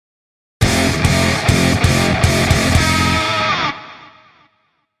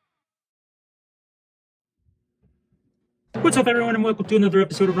What's up, everyone, and welcome to another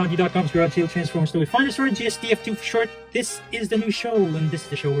episode of RONJIE.COM's Garage Sale Transform Story Finder Story, GSTF2 for short. This is the new show, and this is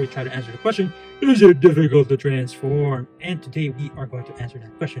the show where we try to answer the question, is it difficult to transform? And today we are going to answer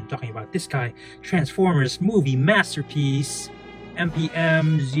that question, talking about this guy, Transformers movie masterpiece,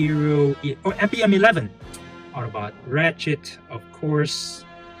 MPM-11, Autobot, Ratchet, of course.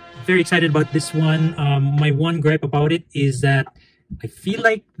 Very excited about this one. My one gripe about it is that I feel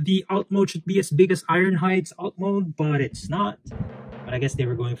like the alt mode should be as big as Ironhide's alt mode, but it's not. But I guess they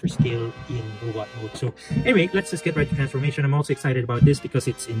were going for scale in robot mode. So anyway, let's just get right to transformation. I'm also excited about this because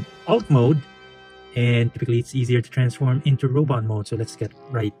it's in alt mode, and typically it's easier to transform into robot mode. So let's get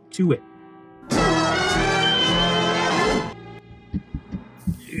right to it.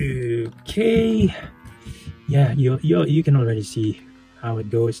 Okay. Yeah, you can already see how it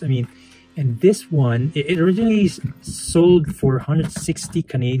goes. I mean, and this one, it originally sold for 160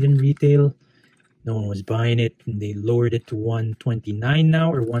 Canadian retail. No one was buying it, and they lowered it to 129 now,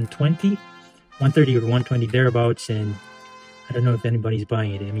 or 120, 130 or 120 thereabouts. And I don't know if anybody's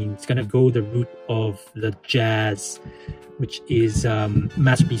buying it. I mean, it's gonna go the route of the Jazz, which is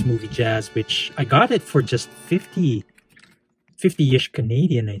Masterpiece Movie Jazz, which I got it for just 50-ish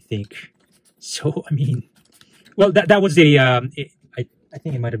Canadian, I think. So I mean, well, that was a I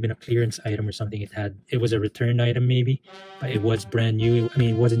think it might have been a clearance item or something. It was a return item maybe, but it was brand new. I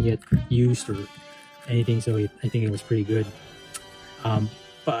mean, it wasn't yet used or anything, so I think it was pretty good.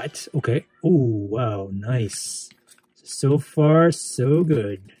 But okay. Oh wow, nice. So far so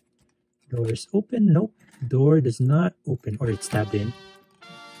good. Doors open? Nope. Door does not open, or it's tabbed in.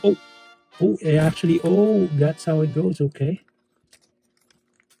 Oh, it actually. Oh, that's how it goes. Okay.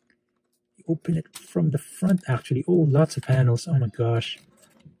 Open it from the front, actually. Oh, lots of panels. Oh my gosh,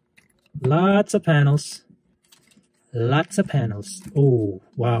 lots of panels, lots of panels. Oh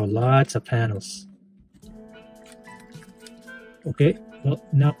wow, lots of panels. Okay, well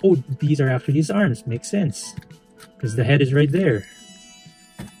now, oh, these are actually his arms. Makes sense because the head is right there.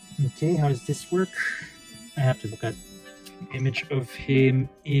 Okay, how does this work? I have to look at an image of him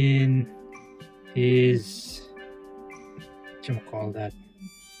in his, what you call that,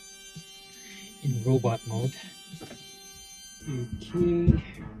 in robot mode. Okay,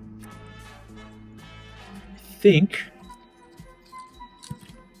 I think,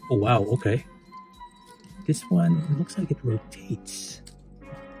 oh wow, okay, this one looks like it rotates.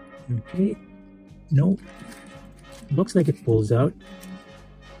 Okay, no, looks like it pulls out.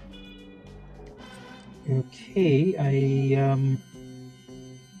 Okay,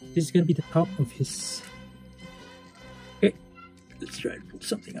 this is gonna be the top of his. Let's try to pull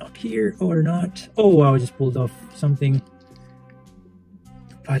something out here, or not. Oh wow, I just pulled off something,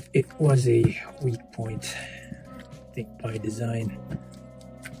 but it was a weak point, I think, by design.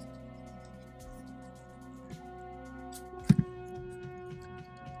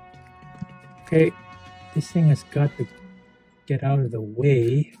 Okay, this thing has got to get out of the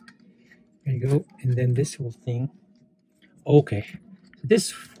way. There you go. And then this whole thing. Okay,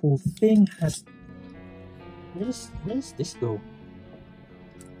 this whole thing has, where does this go?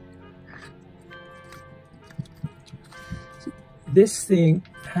 This thing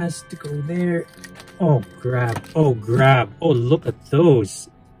has to go there. Oh, grab. Oh, grab. Oh, look at those.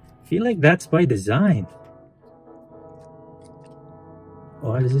 I feel like that's by design.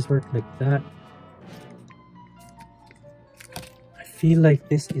 Oh, how does this work like that? I feel like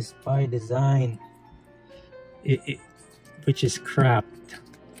this is by design. Which is crap.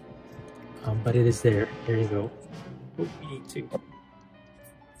 But it is there. There you go. Oh, we need to a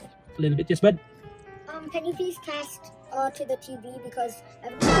little bit. Yes, bud. Can you please cast to the TV, because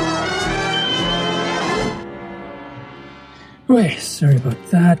Wait, sorry about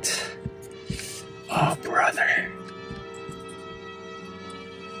that. Oh, brother.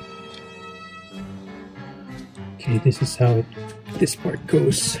 Okay, this is how this part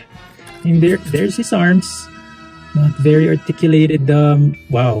goes. And there's his arms. Not very articulated.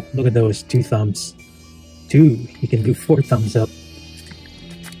 Wow, look at those 2 thumbs. 2. You can do 4 thumbs up.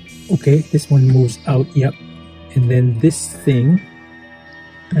 Okay, this one moves out. Yep. And then this thing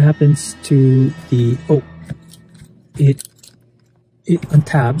happens to the, oh, it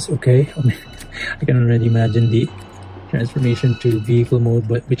untabs. Okay, I can already imagine the transformation to vehicle mode,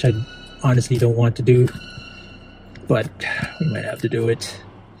 but which I honestly don't want to do, but we might have to do it.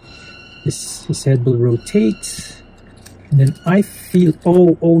 His head will rotate, and then I feel,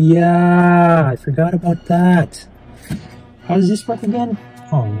 oh yeah, I forgot about that. How does this work again?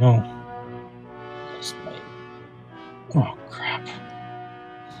 Oh no. Oh crap.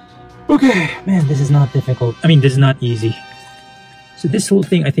 Okay, man, this is not difficult. I mean, this is not easy. So this whole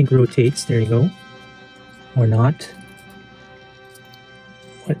thing, I think, rotates. There you go. Or not.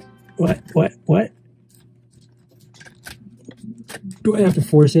 What? Do I have to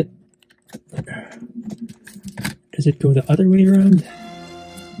force it? Does it go the other way around?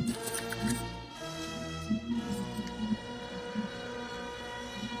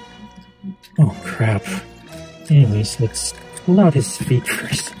 Oh crap. Anyways, let's pull out his feet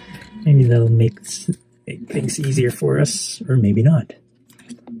first. Maybe that'll make things easier for us, or maybe not.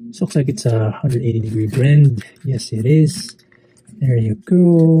 This looks like it's a 180-degree bend. Yes, it is. There you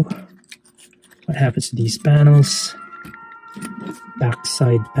go. What happens to these panels?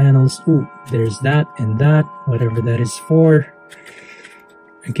 Backside panels. Ooh, there's that and that, whatever that is for.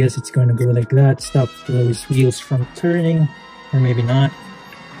 I guess it's going to go like that. Stop those wheels from turning, or maybe not.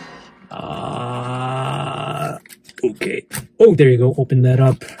 Okay. Oh, there you go. Open that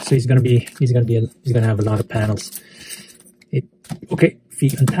up. So he's gonna have a lot of panels. Okay.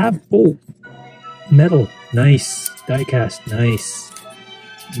 Feet on tab. Oh, metal. Nice. Die cast. Nice.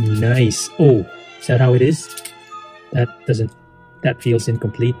 Nice. Oh, is that how it is? That feels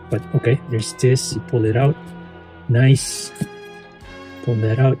incomplete, but okay. There's this. You pull it out. Nice. Pull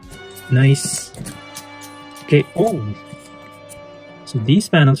that out. Nice. Okay. Oh. So these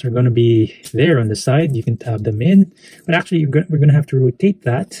panels are going to be there on the side. You can tab them in, but actually we're going to have to rotate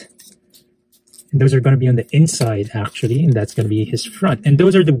that. And those are going to be on the inside actually, and that's going to be his front. And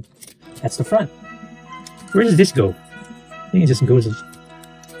that's the front. Where does this go? I think it just goes.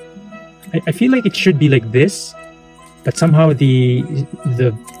 I feel like it should be like this, but somehow the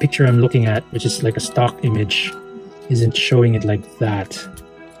picture I'm looking at, which is like a stock image, isn't showing it like that.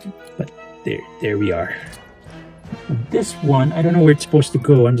 But there we are. This one, I don't know where it's supposed to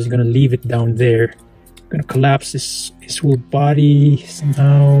go. I'm just gonna leave it down there. I'm gonna collapse his whole body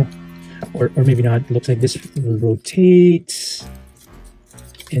somehow, or maybe not. It looks like this will rotate,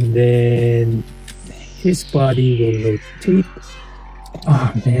 and then his body will rotate.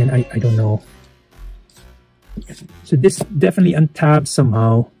 Oh man, I don't know. So this definitely untabs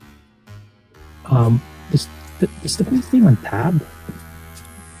somehow. Is the whole thing on tab?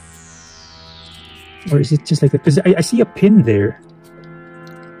 Or is it just like that? Because I see a pin there.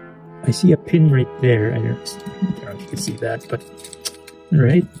 I see a pin right there. I don't know if you can see that, but all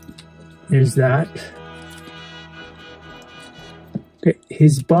right. There's that. Okay,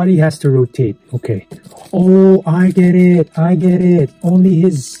 his body has to rotate. Okay. Oh, I get it. I get it. Only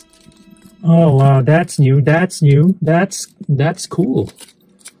his. Oh wow, that's new. That's new. That's cool.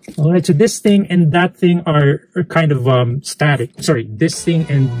 All right, so this thing and that thing are kind of static. Sorry, this thing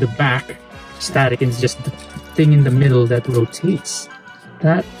and the back static, and it's just the thing in the middle that rotates.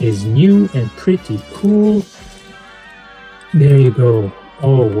 That is new and pretty cool. There you go.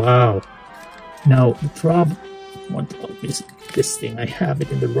 Oh wow. Now the problem is this thing. I have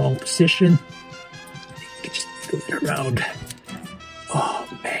it in the wrong position. I can just go it around. Oh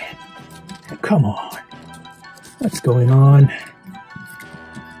man. Come on. What's going on?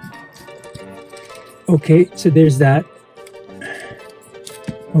 Okay, so there's that.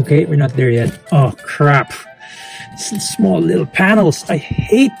 Okay, we're not there yet. Oh, crap. Small little panels. I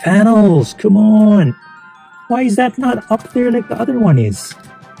hate panels. Come on. Why is that not up there like the other one is?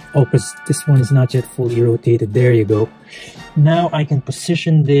 Oh, because this one is not yet fully rotated. There you go. Now I can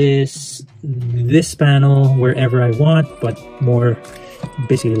position this panel wherever I want, but more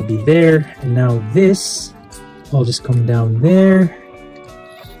basically it'll be there. And now this, I'll just come down there.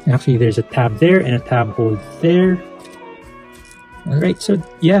 Actually, there's a tab there and a tab hold there. All right, so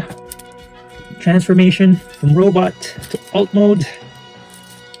yeah, transformation from robot to alt mode,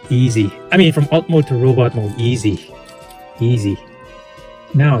 easy. I mean, from alt mode to robot mode, easy, easy.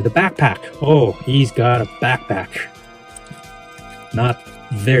 Now the backpack. Oh, he's got a backpack. Not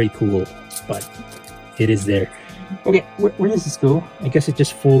very cool, but it is there. Okay, where does this go? I guess it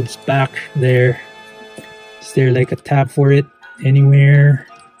just folds back there. Is there like a tab for it anywhere?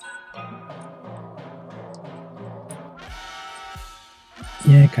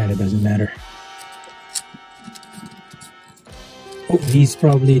 Yeah, it kind of doesn't matter. Oh, these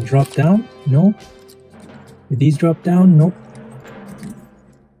probably drop down? No? Did these drop down? Nope.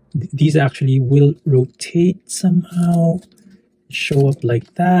 These actually will rotate somehow. Show up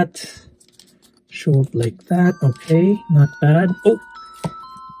like that. Show up like that. Okay, not bad. Oh!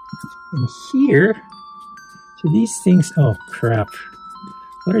 And here... So these things... Oh, crap.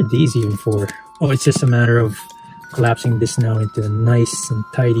 What are these even for? Oh, it's just a matter of collapsing this now into a nice and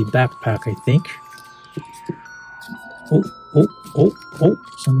tidy backpack, I think. Oh,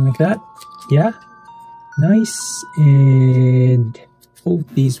 something like that. Yeah, nice. And oh,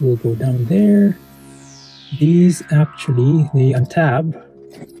 these will go down there. These actually, they untab.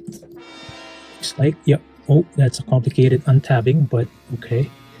 Looks like, yep. Oh, that's a complicated untabbing, but okay.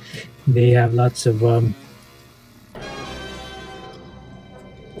 They have lots of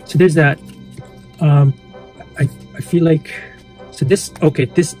so there's that. I feel like, so this, okay,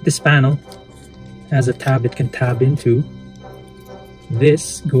 this panel has a tab it can tab into.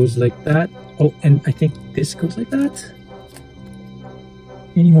 This goes like that. Oh, and I think this goes like that.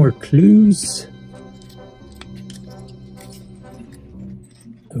 Any more clues?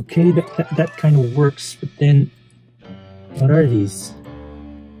 Okay, that kind of works, but then what are these?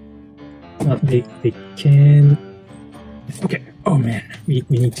 They can, okay, oh man, we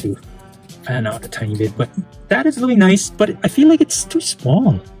need to fan out a tiny bit, but that is really nice, but I feel like it's too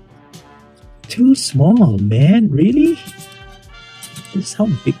small. Too small, man, really? This is how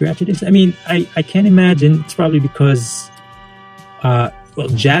big Ratchet is? I mean, I can't imagine, it's probably because, well,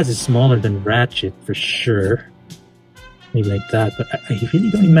 Jazz is smaller than Ratchet for sure. Maybe like that, but I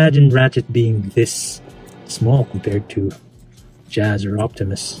really don't imagine Ratchet being this small compared to Jazz or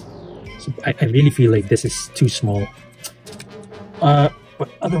Optimus. So I really feel like this is too small. But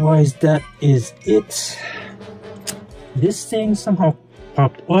otherwise, that is it. This thing somehow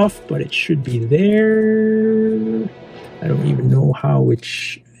popped off, but it should be there. I don't even know how,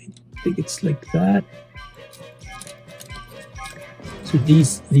 which I think it's like that. So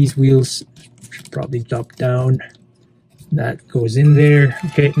these wheels should probably drop down. That goes in there.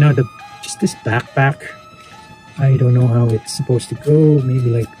 Okay, now just this backpack. I don't know how it's supposed to go. Maybe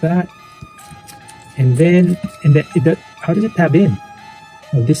like that. And then, how does it tab in?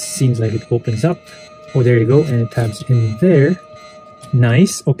 Well, this seems like it opens up. Oh, there you go, and it tabs in there.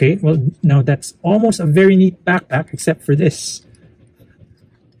 Nice. Okay, well, now that's almost a very neat backpack, except for this.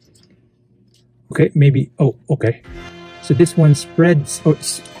 Okay, maybe. Oh, okay. So this one spreads, or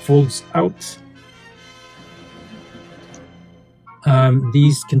folds out.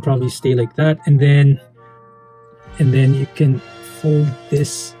 These can probably stay like that, and then you can fold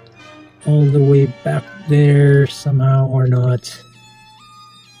this all the way back there somehow or not.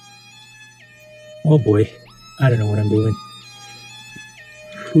 Oh boy, I don't know what I'm doing.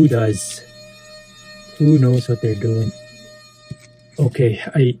 Who does? Who knows what they're doing? Okay,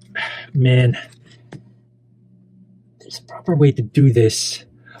 man, there's a proper way to do this.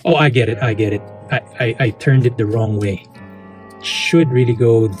 Oh, I get it. I turned it the wrong way. Should really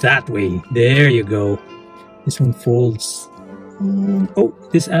go that way. There you go. This one folds. Oh,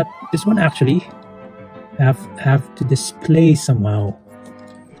 this one actually have to display somehow.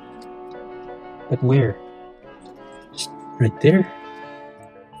 But where? Just right there.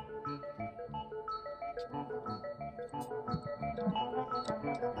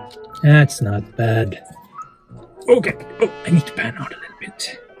 That's not bad. Okay. Oh, I need to pan out a little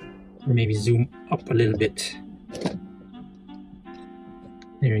bit, or maybe zoom up a little bit.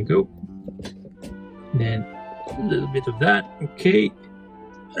 There you go. Then a little bit of that. Okay.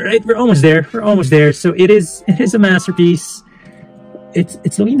 All right, we're almost there. We're almost there. So it is a masterpiece.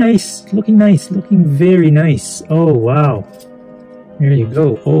 It's looking nice. Looking nice. Looking very nice. Oh wow. There you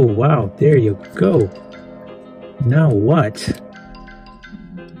go. Oh wow. There you go. Now what?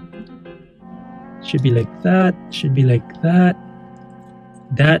 Should be like that. Should be like that.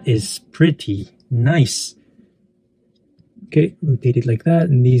 That is pretty nice. Okay, rotate it like that,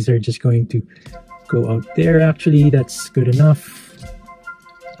 and these are just going to go out there. Actually, that's good enough.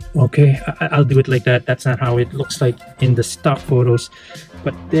 Okay, I'll do it like that. That's not how it looks like in the stock photos,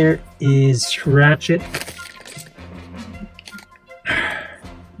 but there is Ratchet.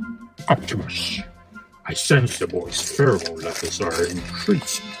 Optimus, I sense the boy's pheromone levels are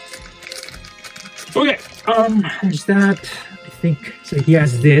increasing. Okay, there's that. I think so. He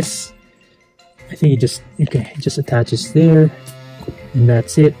has this. I think he just attaches there, and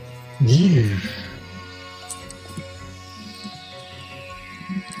that's it.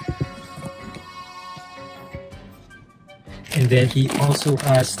 And then he also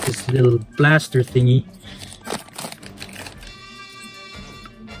has this little blaster thingy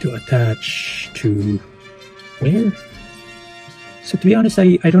to attach to where? So to be honest,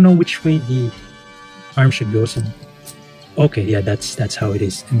 I don't know which way the arm should go. So okay, yeah, that's how it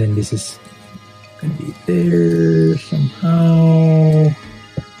is. And then this is gonna be there somehow.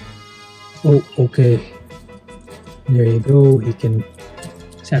 Oh, okay. There you go.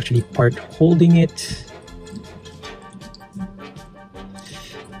 It's actually part holding it.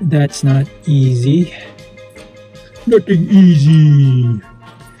 That's not easy. Nothing easy.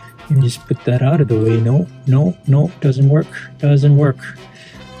 Let me just put that out of the way. No, doesn't work. Doesn't work.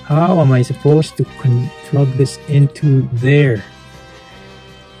 How am I supposed to plug this into there?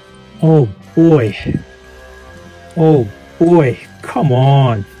 Oh boy. Oh boy. Come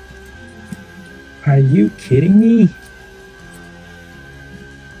on. Are you kidding me?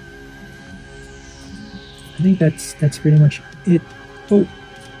 I think that's pretty much it. Oh,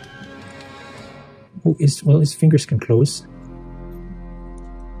 his fingers can close.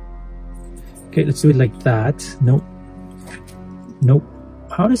 Okay, let's do it like that. Nope. Nope.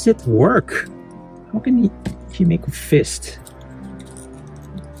 How does it work? How can he make a fist?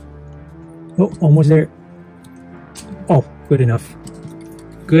 Oh, almost there. Oh, good enough.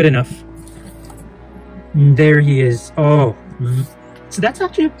 Good enough. There he is. Oh, so that's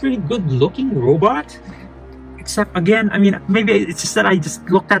actually a pretty good looking robot. Except again, I mean, maybe it's just that I just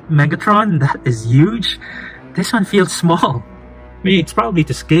looked at Megatron. That is huge. This one feels small. I mean, it's probably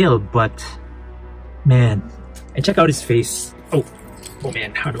to scale, but man, and check out his face. Oh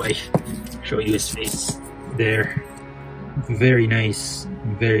man, how do I show you his face? There. Very nice.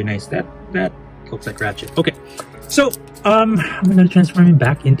 Very nice. That looks like Ratchet. Okay, so I'm gonna transform him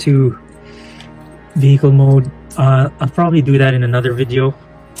back into vehicle mode. I'll probably do that in another video.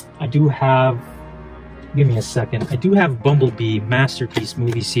 I do have, give me a second, I do have Bumblebee Masterpiece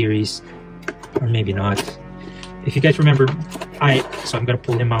movie series, or maybe not. If you guys remember, so I'm gonna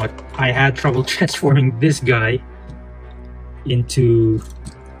pull him out. I had trouble transforming this guy into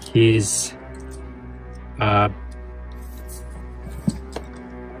his alt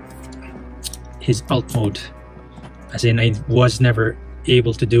mode, as in I was never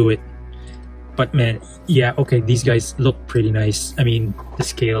able to do it. But man, yeah, okay, these guys look pretty nice. I mean, the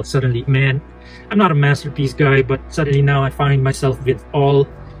scale suddenly, man, I'm not a Masterpiece guy, but suddenly now I find myself with all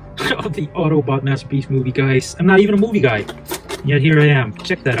of the Autobot Masterpiece movie guys. I'm not even a movie guy, yet here I am.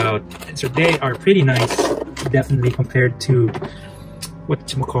 Check that out. So they are pretty nice, definitely compared to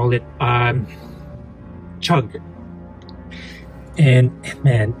whatchamacallit, Chug. And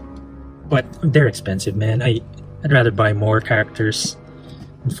man, but they're expensive, man. I'd rather buy more characters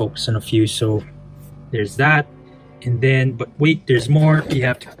and focus on a few. So there's that. And then, but wait, there's more. We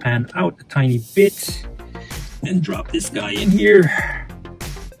have to pan out a tiny bit and drop this guy in here.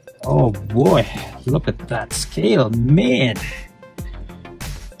 Oh boy, look at that scale, man.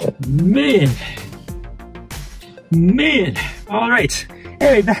 All right.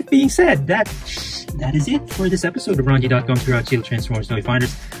 Anyway, that being said, that is it for this episode of RONJIE.COM throughout Shield Transformers Toy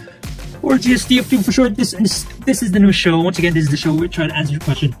Finders, or GSTF2 for short. This is the new show. Once again, this is the show where we try to answer your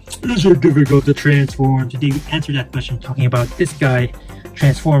question, is it difficult to transform? Today we answer that question talking about this guy,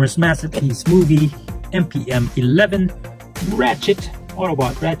 Transformers Masterpiece movie, MPM-11, Ratchet,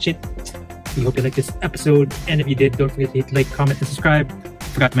 Autobot Ratchet. We hope you liked this episode, and if you did, don't forget to hit like, comment, and subscribe.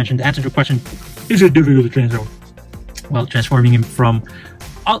 Forgot to mention the answer to the question, is it difficult to transform? Well, transforming him from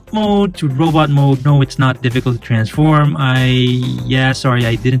alt mode to robot mode, no, it's not difficult to transform. Sorry,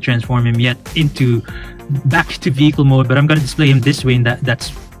 I didn't transform him yet back to vehicle mode, but I'm going to display him this way, and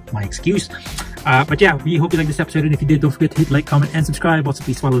that's my excuse. But yeah, we hope you liked this episode, and if you did, don't forget to hit like, comment, and subscribe. Also,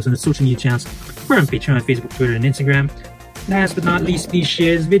 please follow us on the social media channels. We're on Patreon, Facebook, Twitter, and Instagram. Last but not least, please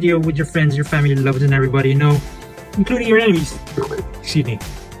share this video with your friends, your family, your lovers, and everybody you know, including your enemies. Excuse me,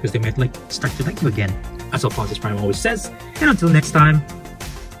 because they might start to like you again. As Optimus Prime always says. And until next time,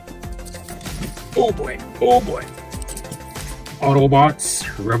 oh boy, Autobots,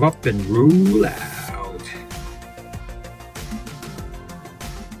 rev up and roll out.